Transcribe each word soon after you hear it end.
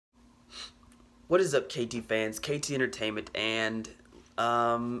What is up, KT fans? KT Entertainment, and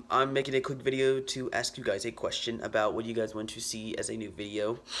I'm making a quick video to ask you guys a question about what you guys want to see as a new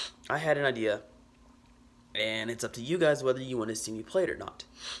video. I had an idea, and it's up to you guys whether you want to see me play it or not.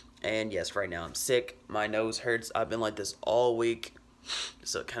 And yes, right now I'm sick. My nose hurts. I've been like this all week,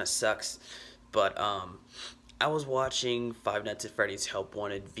 so it kind of sucks. But I was watching Five Nights at Freddy's Help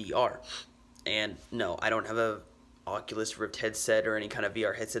Wanted VR, and no, I don't have a Oculus Rift headset or any kind of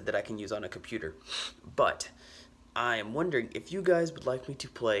VR headset that I can use on a computer. But I am wondering if you guys would like me to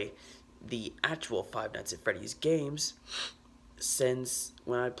play the actual Five Nights at Freddy's games, since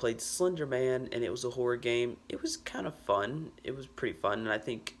when I played Slender Man and it was a horror game, it was kind of fun. It was pretty fun, and I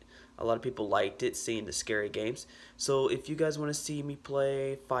think a lot of people liked it, seeing the scary games. So if you guys want to see me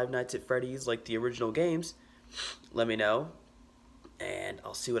play Five Nights at Freddy's like the original games, let me know, and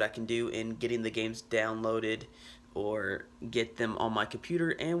I'll see what I can do in getting the games downloaded or get them on my computer,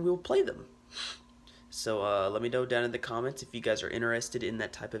 and we'll play them. So let me know down in the comments if you guys are interested in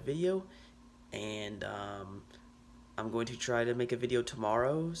that type of video, and I'm going to try to make a video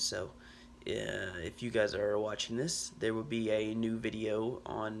tomorrow. So if you guys are watching this, there will be a new video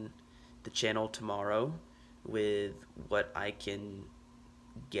on the channel tomorrow with what I can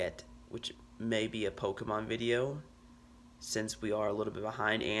get, which may be a Pokemon video, since we are a little bit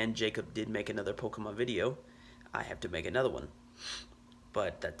behind, and Jacob did make another Pokemon video. I have to make another one.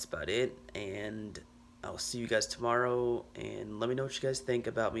 But that's about it, and I'll see you guys tomorrow, and let me know what you guys think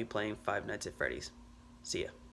about me playing Five Nights at Freddy's. See ya.